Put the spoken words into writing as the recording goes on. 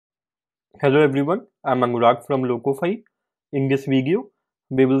Hello everyone, I'm Anurag from Locofy. In this video,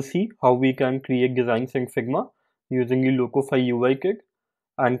 we will see how we can create designs in Figma using the Locofy UI kit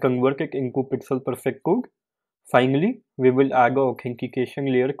and convert it into pixel perfect code. Finally, we will add a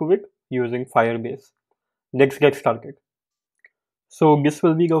authentication layer to it using Firebase. Let's get started. So this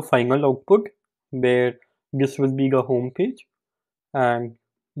will be the final output where this will be the home page and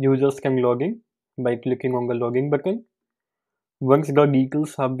users can log in by clicking on the login button. Once the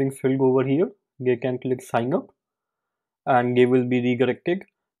details have been filled over here, they can click sign up and they will be redirected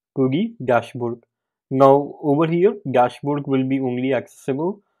to the dashboard. Now over here, dashboard will be only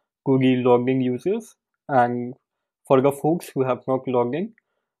accessible to the logged in users, and for the folks who have not logged in,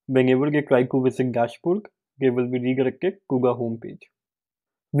 whenever they try to visit dashboard, they will be redirected to the home page.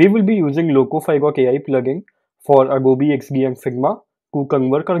 We will be using Locofy.ai plugin for Adobe XD and Figma to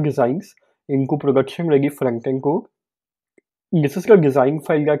convert our designs into production ready front-end code. This is the design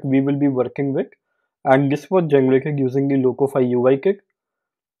file that we will be working with, and this was generated using the Locofy UI kit.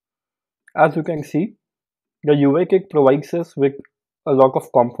 As you can see, the UI kit provides us with a lot of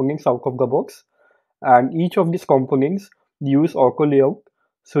components out of the box, and each of these components use auto layout,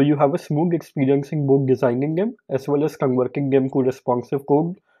 so you have a smooth experience in both designing them as well as converting them to responsive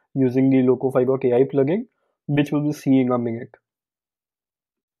code using the Locofy.ai plugin, which we will see in a minute.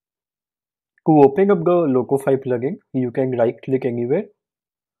 To open up the Locofy plugin, you can right click anywhere,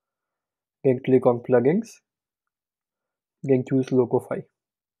 then click on plugins, then choose Locofy.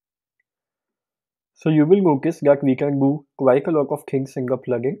 So you will notice that we can do quite a lot of things in the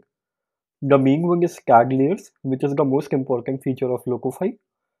plugin. The main one is tag layers, which is the most important feature of Locofy.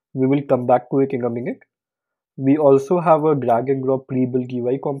 We will come back to it in a minute. We also have a drag and drop pre-built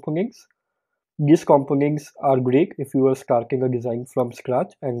UI components. These components are great if you are starting a design from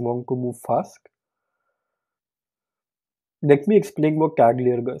scratch and want to move fast. Let me explain what tag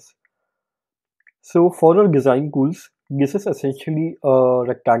layer does. So for our design tools, this is essentially a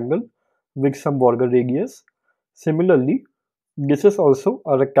rectangle with some border radius. Similarly, this is also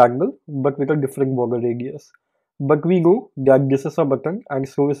a rectangle but with a different border radius. But we know that this is a button and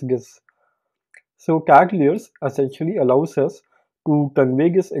so is this. So tag layers essentially allows us to convey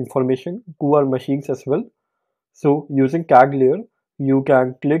this information to our machines as well. So using tag layer, you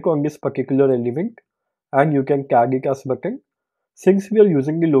can click on this particular element and you can tag it as button. Since we are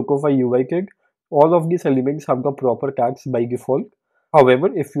using the Locofy UI kit, all of these elements have the proper tags by default. However,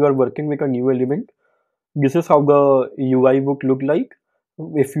 if you are working with a new element, this is how the UI would look like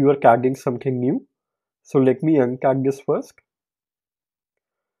if you are tagging something new. So let me untag this first.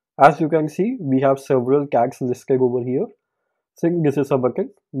 As you can see, we have several tags listed over here. Since this is a button,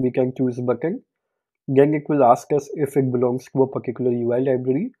 we can choose button. Then it will ask us if it belongs to a particular UI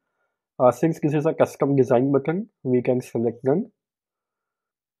library. Since this is a custom design button, we can select none.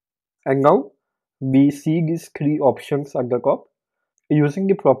 And now we see these three options at the top. Using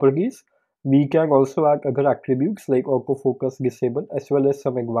the properties, we can also add other attributes like autofocus disable as well as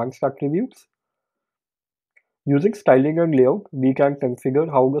some advanced attributes. Using styling and layout, we can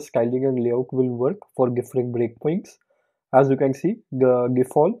configure how the styling and layout will work for different breakpoints. As you can see, the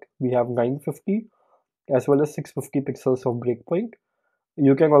default, we have 950 as well as 650 pixels of breakpoint.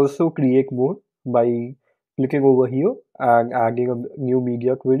 You can also create more by clicking over here and adding a new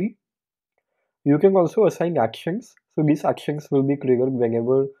media query. You can also assign actions. So these actions will be triggered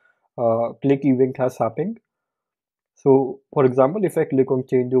whenever click event has happened. So for example, if I click on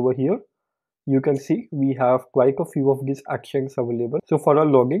change over here, you can see we have quite a few of these actions available. So for our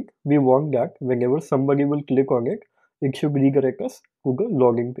login, we want that whenever somebody will click on it, it should redirect us to the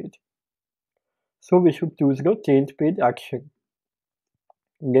login page. So we should choose the change page action.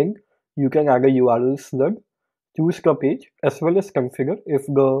 Then you can add a URL slug, choose the page as well as configure if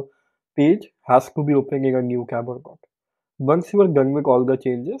the page has to be opened in a new tab or not. Once you are done with all the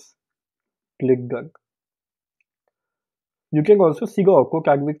changes, click done. You can also see the auto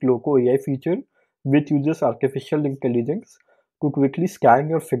tag with Locofy AI feature, which uses artificial intelligence to quickly scan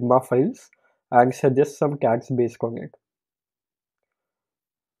your Figma files and suggest some tags based on it.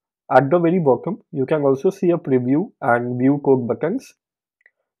 At the very bottom, you can also see a preview and view code buttons.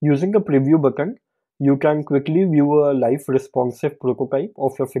 Using the preview button, you can quickly view a live responsive prototype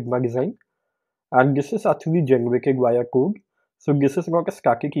of your Figma design, and this is actually generated via code. So this is not a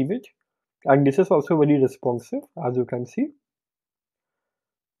static image, and this is also very responsive, as you can see.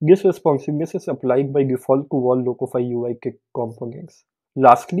 This responsiveness is applied by default to all Locofy UI kit components.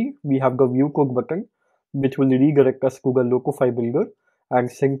 Lastly, we have the view code button, which will redirect us to the Locofy Builder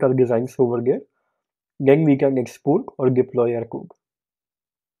and sync our designs over there. Then we can export or deploy our code.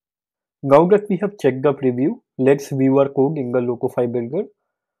 Now that we have checked the preview, let's view our code in the Locofy Builder.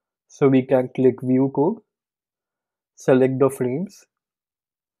 So we can click view code, select the frames,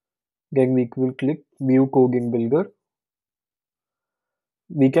 then we will click view code in Builder.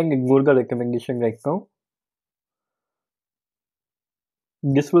 We can ignore the recommendation right now.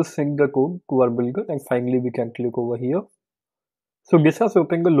 This will sync the code to our builder, and finally we can click over here. So this has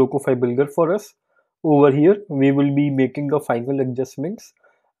opened the Locofy Builder for us. Over here we will be making the final adjustments,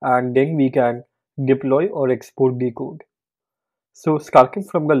 and then we can deploy or export the code. So starting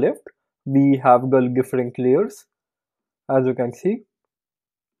from the left, we have the different layers. As you can see,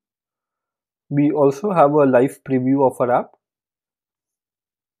 we also have a live preview of our app,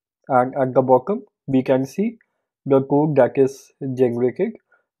 and at the bottom we can see the code that is generated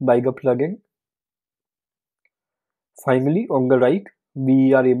by the plugin. Finally, on the right,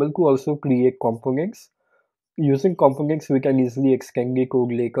 we are able to also create components. Using components, we can easily extend the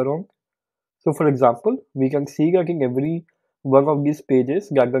code later on. So for example, we can see that in every one of these pages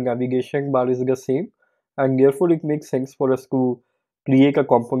that the navigation bar is the same, and therefore it makes sense for us to create a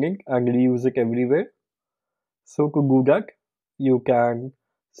component and reuse it everywhere. So to do that, you can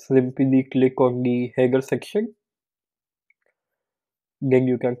simply click on the header section, then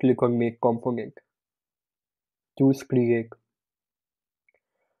you can click on make component, choose create.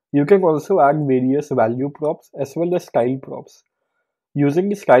 You can also add various value props as well as style props. Using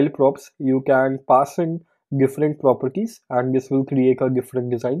the style props, you can pass in different properties, and this will create a different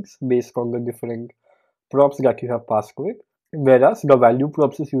designs based on the different props that you have passed to it. Whereas the value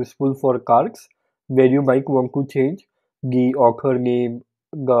props is useful for cards, where you might want to change the author name,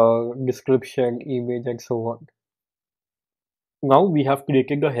 the description, image, and so on. Now we have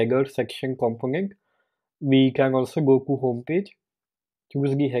created the header section component. We can also go to home page,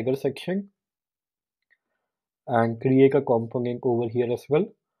 choose the header section, and create a component over here as well.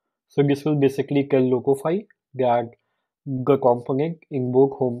 So this will basically tell Locofy that the component in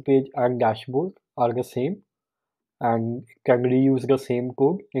both homepage and dashboard are the same, and can reuse the same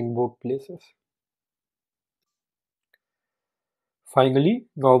code in both places. Finally,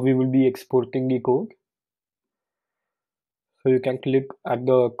 now we will be exporting the code. So you can click at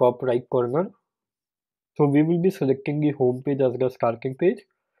the top right corner. So we will be selecting the home page as the starting page.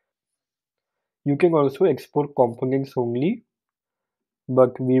 You can also export components only,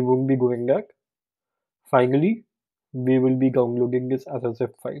 but we won't be doing that. Finally, we will be downloading this as a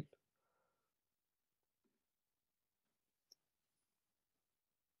zip file.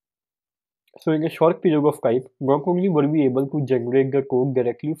 So in a short period of time, not only were we able to generate the code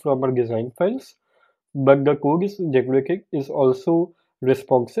directly from our design files, but the code is generated is also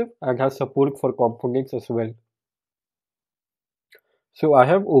responsive and has support for components as well. So I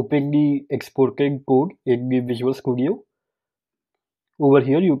have opened the exported code in the Visual Studio. Over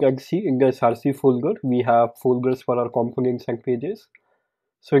here you can see in the SRC folder, we have folders for our components and pages.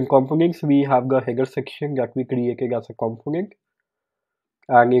 So in components, we have the header section that we created as a component.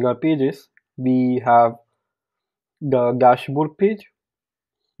 And in our pages, we have the dashboard page,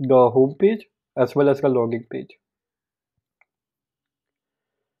 the home page, as well as the login page.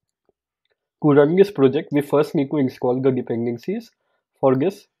 To run this project, we first need to install the dependencies. For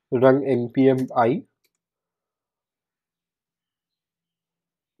this, run npm I.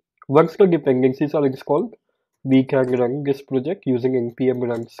 Once the dependencies are installed, we can run this project using npm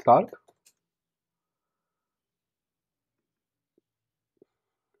run start.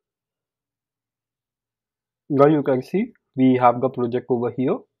 Now you can see we have the project over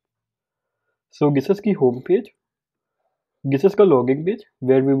here. So this is the home page. This is the login page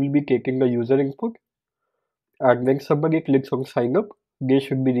where we will be taking the user input, and when somebody clicks on sign up, they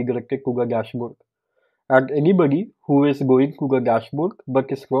should be redirected to the dashboard. And anybody who is going to the dashboard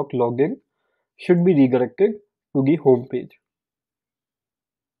but is not logged in should be redirected to the home page.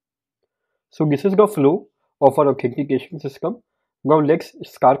 So this is the flow of our authentication system. Now let's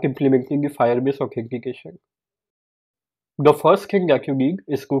start implementing the Firebase authentication. The first thing that you need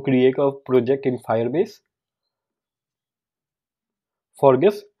is to create a project in Firebase. For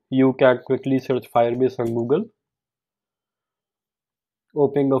this, you can quickly search Firebase on Google.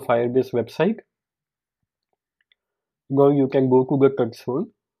 Open the Firebase website. Now you can go to the console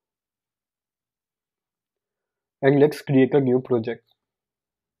and let's create a new project.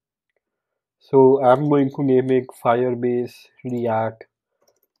 So I'm going to name it Firebase React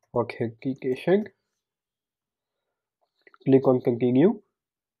Authentication. Click on continue.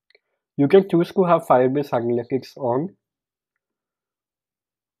 You can choose to have Firebase Analytics on.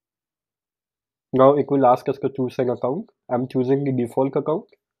 Now it will ask us to choose an account. I'm choosing the default account.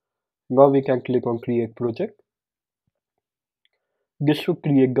 Now we can click on create project. This should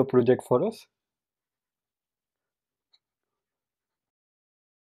create the project for us.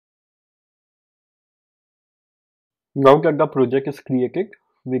 Now that the project is created,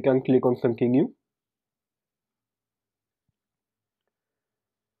 we can click on continue.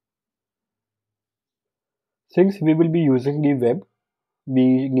 Since we will be using the web,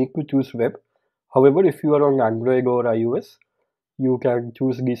 we need to choose web. However, if you are on Android or iOS, you can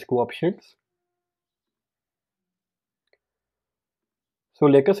choose these two options. So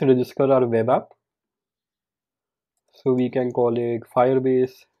let us register our web app. So we can call it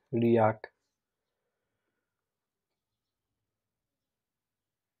Firebase React.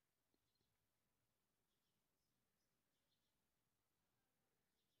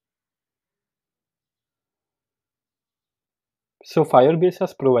 So Firebase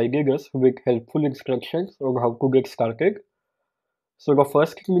has provided us with helpful instructions on how to get started. So the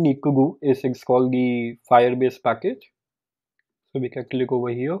first thing we need to do is install the Firebase package. So we can click over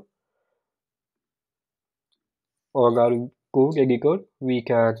here on our code editor. We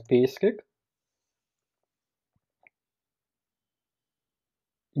can paste it.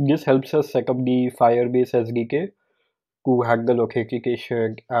 This helps us set up the Firebase SDK to handle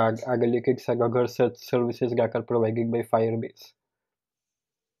authentication and analytics and other such services that are provided by Firebase.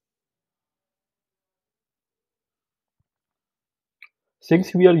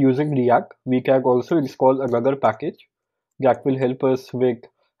 Since we are using React, we can also install another package that will help us with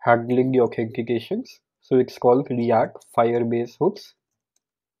handling the authentications. So it's called React Firebase Hooks.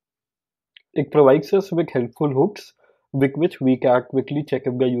 It provides us with helpful hooks with which we can quickly check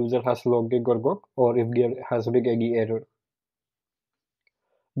if the user has logged in or not, or if there has been any error.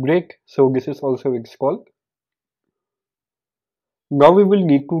 Great, so this is also installed. Now we will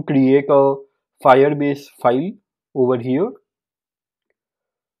need to create a Firebase file over here,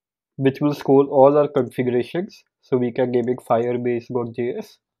 which will store all our configurations. So we can name it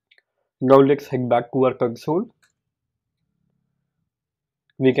firebase.js. Now let's head back to our console.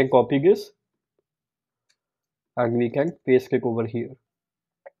 We can copy this and we can paste it over here.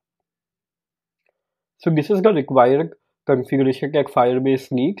 So this is the required configuration that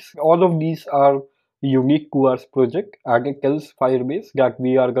Firebase needs. All of these are unique to our project and it tells Firebase that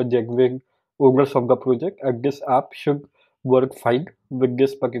we are the genuine owners of the project and this app should work fine with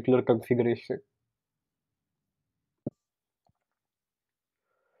this particular configuration.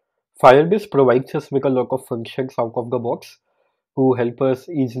 Firebase provides us with a lot of functions out of the box to help us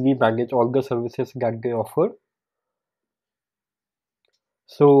easily manage all the services that they offer.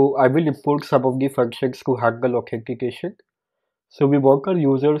 So I will import some of the functions to handle authentication. So we want our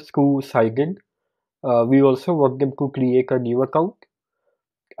users to sign in. We also want them to create a new account.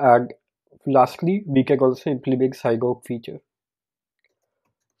 And lastly, we can also implement sign out feature.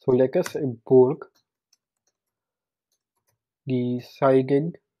 So let us import the sign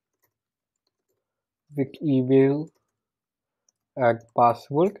in with email and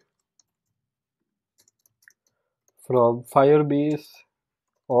password from Firebase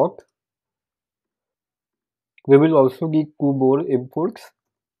auth. We will also need two more imports.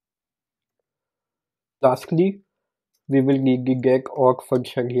 Lastly, we will need the get auth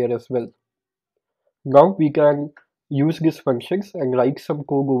function here as well. Now we can use these functions and write some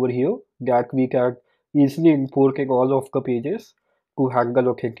code over here that we can easily import in all of the pages to handle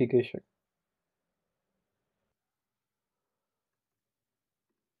authentication.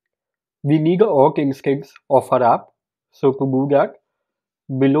 We need a auth instance of our app. So to do that,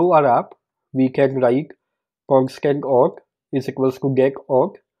 below our app, we can write constant auth is equals to get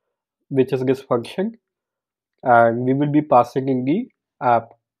auth, which is this function, and we will be passing in the app.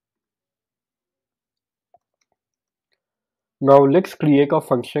 Now let's create a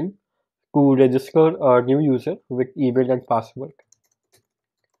function to register a new user with email and password.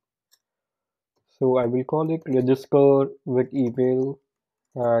 So I will call it register with email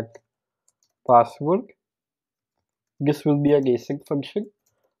and password. This will be an async function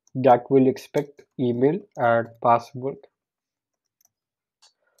that will expect email and password.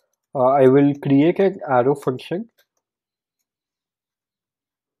 I will create an arrow function.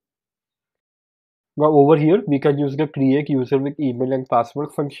 Now over here we can use the create user with email and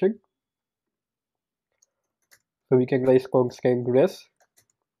password function. So we can write constant res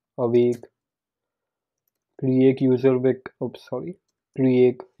await create user with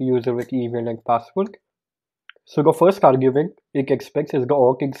create user with email and password. So the first argument it expects is the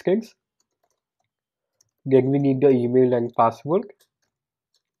auth instance. Then we need the email and password.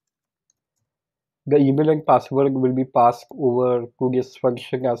 The email and password will be passed over to this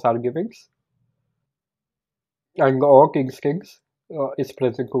function as arguments. And the auth instance is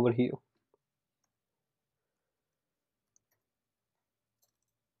present over here.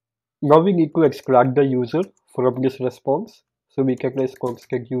 Now we need to extract the user from this response. So we can write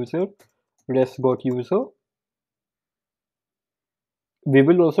constant user res.user. We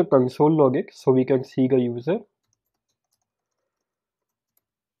will also console log it so we can see the user.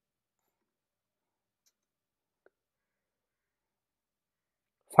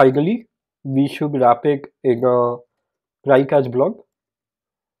 Finally, we should wrap it in a try catch block.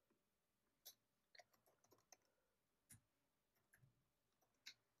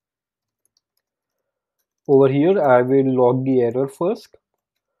 Over here, I will log the error first.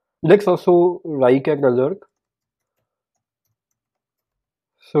 Let's also write an alert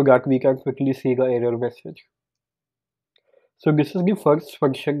so that we can quickly see the error message. So this is the first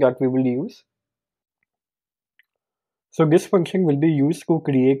function that we will use. So this function will be used to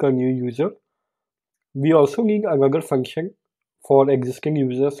create a new user. We also need another function for existing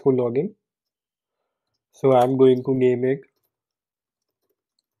users to log in. So I'm going to name it.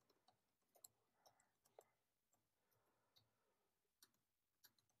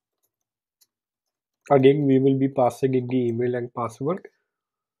 Again, we will be passing in the email and password.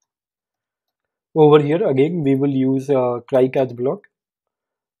 Over here, again, we will use a try catch block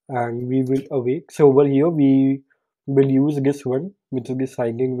and we will await. So over here, we will use this one, which will be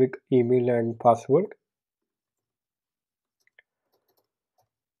signing with email and password.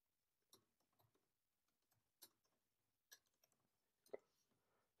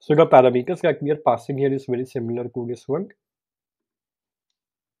 So the parameters that we are passing here is very similar to this one.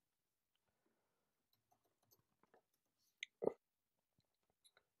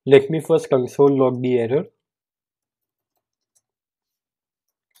 Let me first console log the error.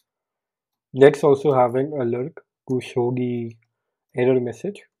 Let's also have an alert to show the error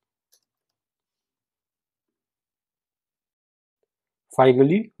message.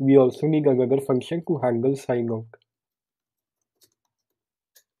 Finally, we also need another function to handle sign out.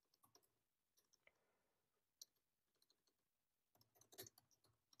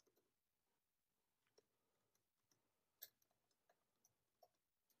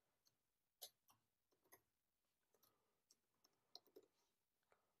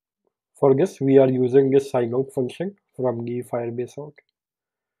 For this, we are using this sign out function from the Firebase Auth.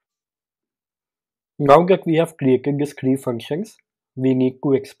 Now that we have created these three functions, we need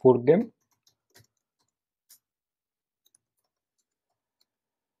to export them.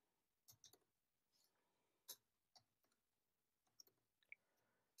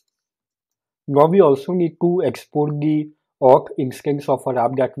 Now we also need to export the auth instance of our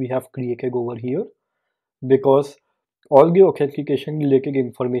app that we have created over here, because all the authentication related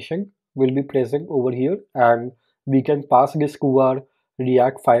information will be present over here, and we can pass this to our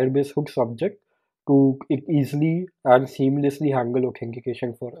React Firebase hooks object to easily and seamlessly handle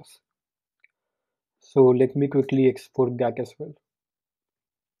authentication for us. So let me quickly export that as well.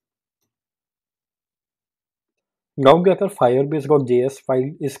 Now that our firebase.js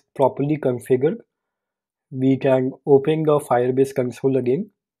file is properly configured, we can open the Firebase console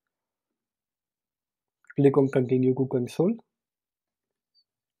again. Click on continue to console.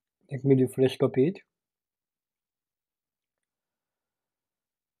 Let me refresh the page.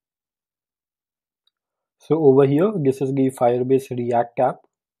 So over here, this is the Firebase React app.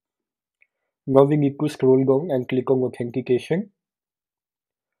 Now we need to scroll down and click on authentication.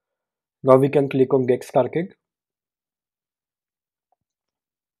 Now we can click on get started.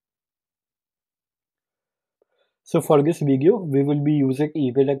 So for this video, we will be using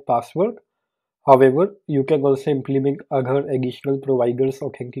email and password. However, you can also implement other additional providers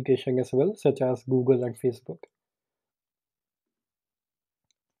authentication as well, such as Google and Facebook.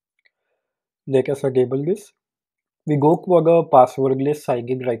 Let us enable this. We go to the passwordless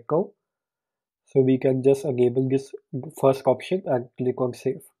sign-in right now. So we can just enable this first option and click on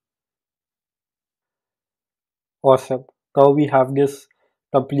save. Awesome. Now we have this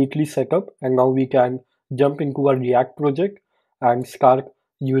completely set up, and now we can jump into our React project and start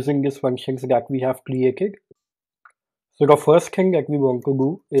using these functions that we have created. So the first thing that we want to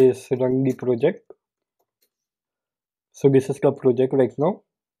do is run the project. So this is the project right now.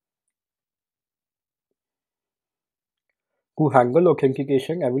 To handle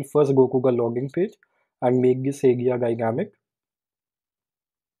authentication, I will first go to the login page and make this area dynamic.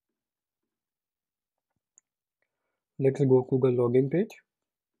 Let's go to the login page.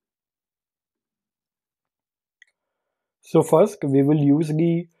 So first, we will use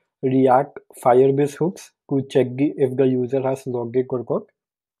the React Firebase hooks to check if the user has logged in or not.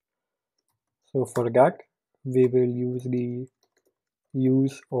 So for that, we will use the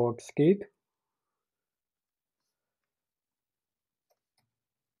use auth state.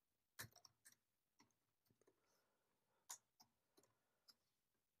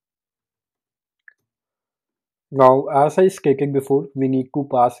 Now, as I stated before, we need to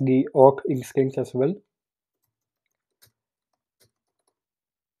pass the auth instance as well.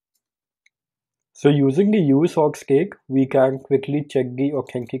 So using the use auth cake, we can quickly check the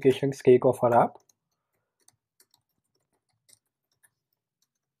authentication cake of our app.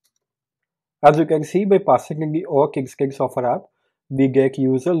 As you can see, by passing in the auth instance of our app, we get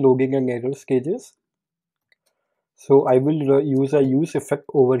user logging and error stages. So I will use a use effect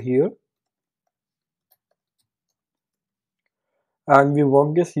over here, and we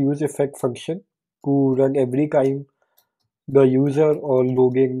want this use effect function to run every time the user or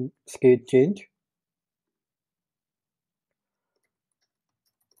logging state change.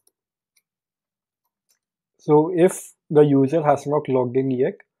 So if the user has not logged in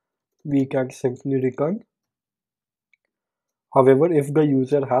yet, we can simply return. However, if the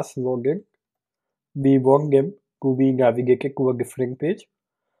user has logged in, we want them to be navigated to a different page.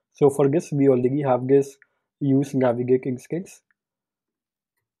 So for this, we already have this use navigate instance.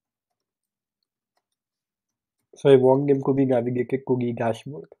 So I want them to be navigated to the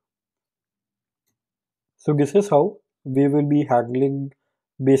dashboard. So this is how we will be handling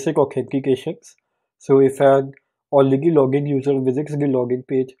basic authentications. So if an already logged user visits the login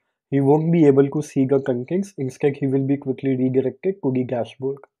page, he won't be able to see the contents. Instead, he will be quickly redirected to the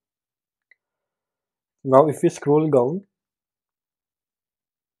dashboard. Now, if we scroll down,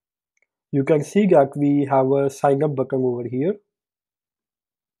 you can see that we have a sign up button over here.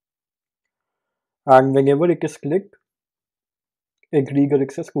 And whenever it is clicked, it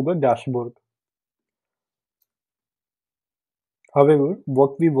redirects us to the dashboard. However,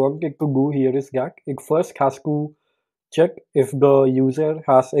 what we want it to do here is that it first has to check if the user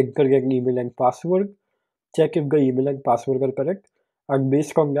has entered an email and password, check if the email and password are correct, and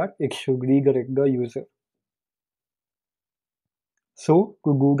based on that, it should redirect the user. So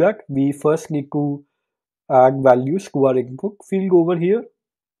to do that, we first need to add values to our input field over here.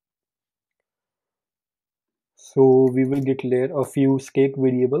 So we will declare a few state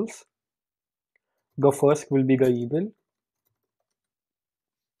variables. The first will be the email.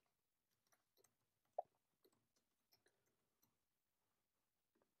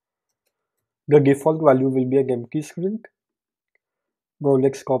 The default value will be an empty string. Now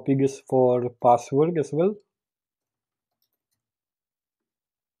let's copy this for password as well.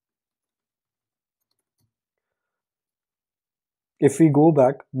 If we go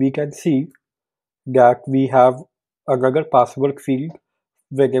back, we can see that we have another password field.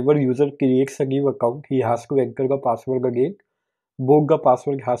 Whenever user creates a new account, he has to enter the password again. Both the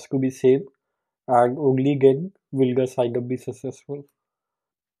password has to be same, and only then will the sign up be successful.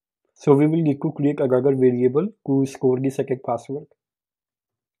 So we will need to create another variable to store the second password.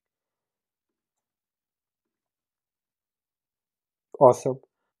 Awesome.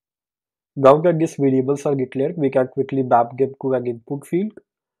 Now that these variables are declared, we can quickly map them to an input field.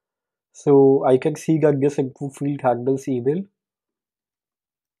 So I can see that this input field handles email.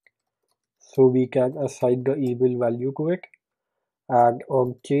 So we can assign the email value to it, and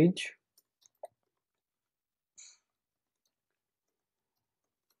on change.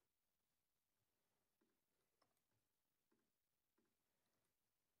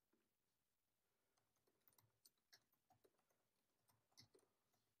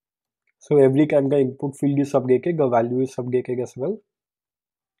 So every time the input field is updated, the value is updated as well.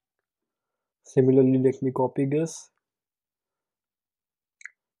 Similarly, let me copy this.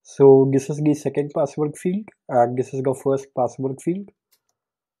 So this is the second password field, and this is the first password field.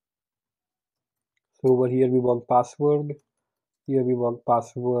 So over here we want password, here we want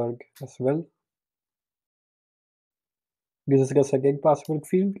password as well. This is the second password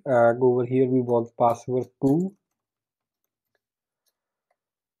field, and over here we want password 2.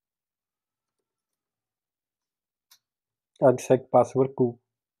 And set password 2.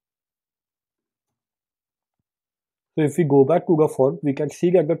 So if we go back to the form, we can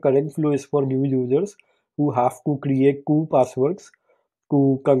see that the current flow is for new users who have to create 2 passwords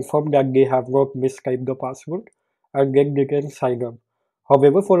to confirm that they have not mistyped the password, and then they can sign up.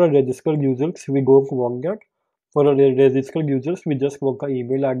 However, for our registered users, we don't want that. For our registered users, we just want an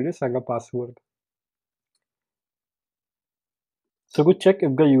email address and a password. So to check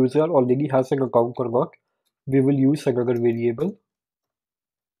if the user already has an account or not, we will use another variable.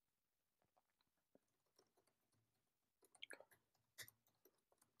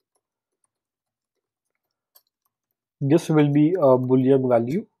 This will be a boolean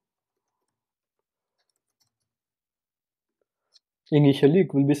value. Initially,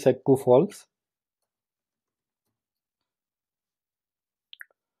 it will be set to false.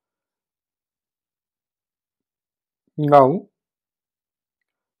 Now,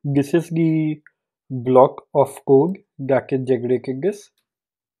 this is the block of code that is generating this.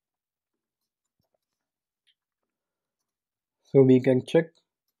 So we can check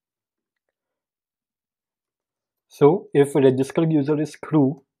So if register user is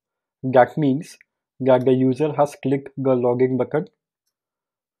true, that means that the user has clicked the login button.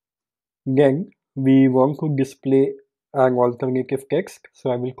 Then we want to display an alternative text, so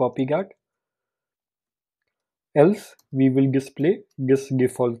I will copy that. Else we will display this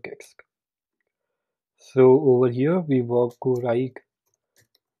default text. So over here we want to write.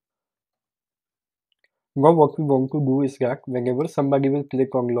 Now what we want to do is that whenever somebody will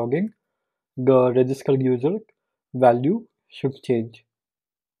click on login, the registered user value should change.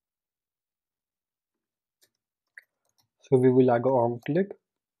 So we will add on click,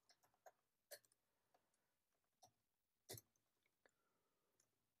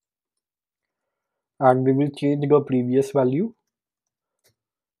 and we will change the previous value.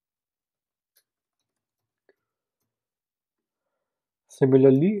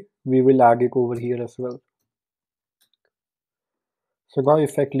 Similarly, we will add it over here as well. So now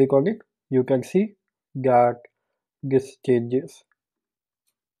if I click on it, you can see that this changes.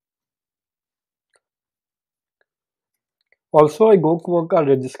 Also, I don't want our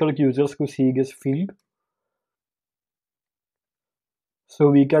registered users to see this field.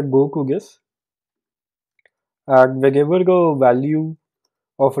 So we can go to this, and whenever the value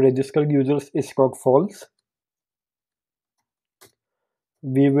of registered users is not false,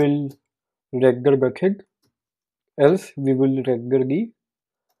 we will render method, else we will render the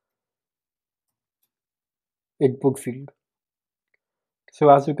input field. So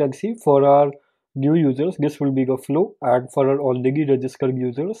as you can see, for our new users, this will be the flow, and for our already registered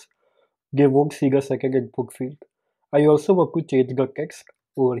users, they won't see the second input field. I also want to change the text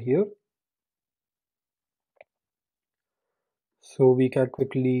over here. So we can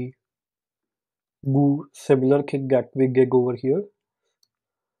quickly do similar thing that we did over here.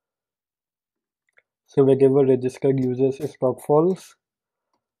 So whenever registered users is not false,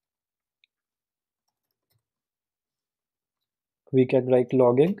 we can write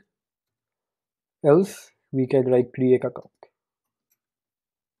login, else we can write create account.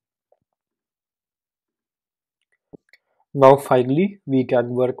 Now finally, we can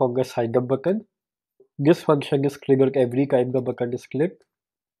work on the sign up button. This function is triggered every time the button is clicked.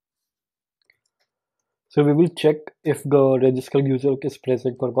 So we will check if the registered user is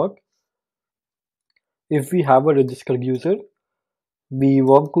present or not. If we have a registered user, we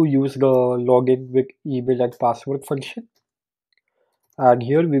want to use the login with email and password function. And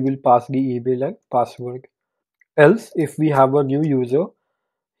here we will pass the email and password. Else, if we have a new user,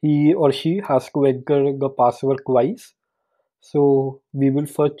 he or she has to enter the password twice. So we will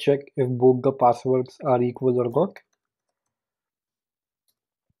first check if both the passwords are equal or not.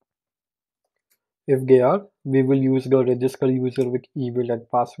 If they are, we will use the register user with email and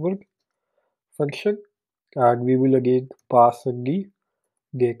password function, and we will again pass in the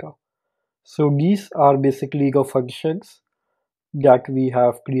data. So these are basically the functions that we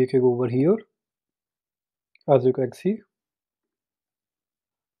have created over here, as you can see.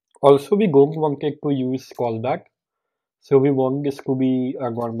 Also, we don't want it to use callback, so we want this to be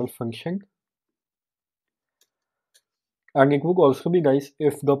a normal function. And it would also be nice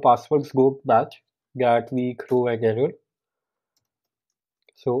if the passwords don't match, that we throw an error.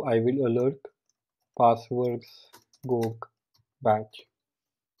 So I will alert passwords don't match.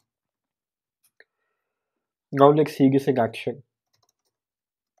 Now let's see this in action.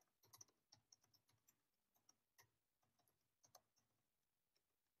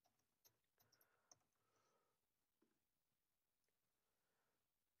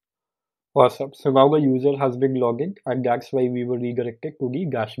 Awesome. So now the user has been logged in, and that's why we were redirected to the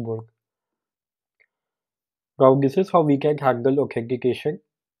dashboard. Now this is how we can handle authentication.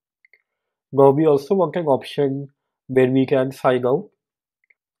 Now we also want an option where we can sign out.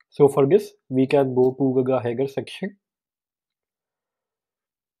 So for this, we can go to the header section,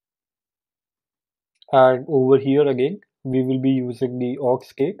 and over here again, we will be using the auth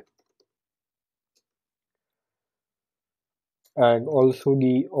state and also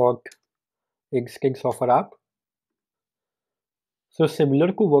the auth instance of our app. So similar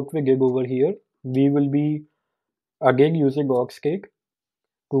to what we did over here, we will be again using auth state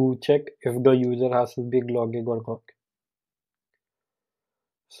to check if the user has been logged in or not.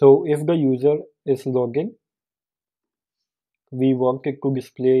 So if the user is logged in, we want it to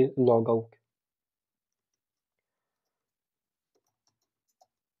display logout.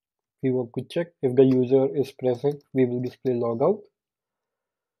 We want to check if the user is present, we will display logout,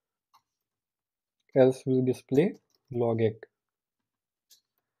 else we will display login.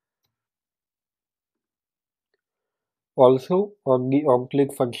 Also on the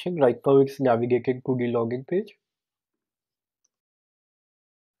onClick function, right now it's navigating to the login page.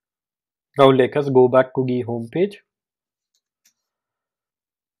 Now let us go back to the home page,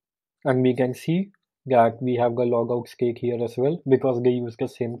 and we can see that we have the logout stake here as well because they use the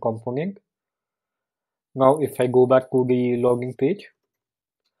same component. Now if I go back to the login page,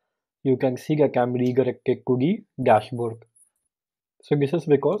 you can see that I'm redirected to the dashboard. So this is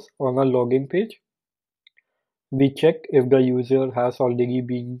because on our login page, we check if the user has already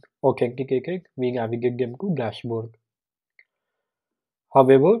been authenticated, we navigate them to dashboard.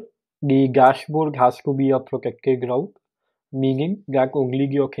 However, the dashboard has to be a protected route, meaning that only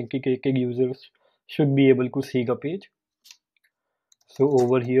the authenticated users should be able to see the page. So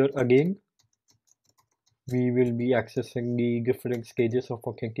over here again, we will be accessing the different stages of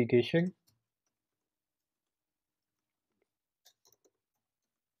authentication.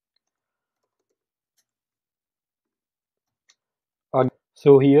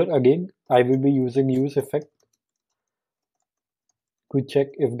 So here again, I will be using use effect to check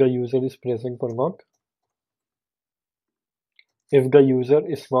if the user is present or not. If the user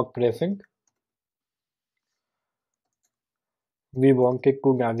is not present, we want it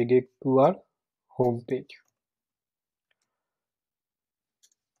to navigate to our home page.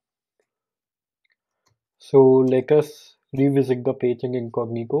 So let us revisit the page in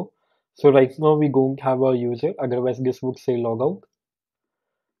incognito. So right now we don't have a user, otherwise this would say logout.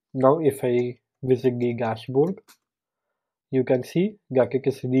 Now if I visit the dashboard, you can see that it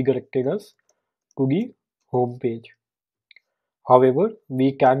is redirecting us to the home page. However,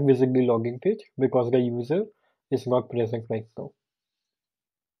 we can visit the login page because the user is not present right now.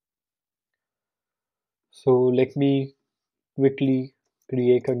 So let me quickly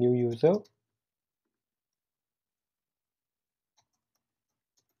create a new user.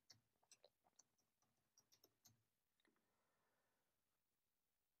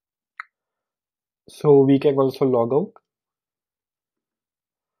 So we can also log out.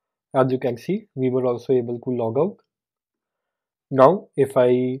 As you can see, we were also able to log out. Now, if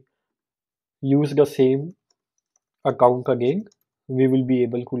I use the same account again, we will be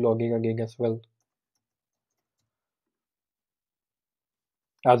able to log in again as well.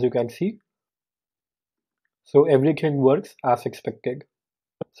 As you can see, so everything works as expected.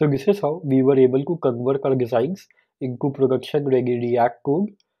 So this is how we were able to convert our designs into production ready React code.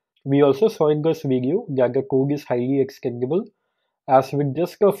 We also saw in this video that the code is highly extendable, as with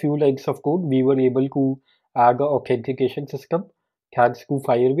just a few lines of code, we were able to add an authentication system thanks to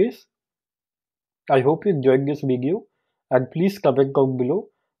Firebase. I hope you enjoyed this video, and please comment down below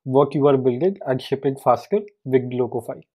what you are building and shipping faster with Locofy.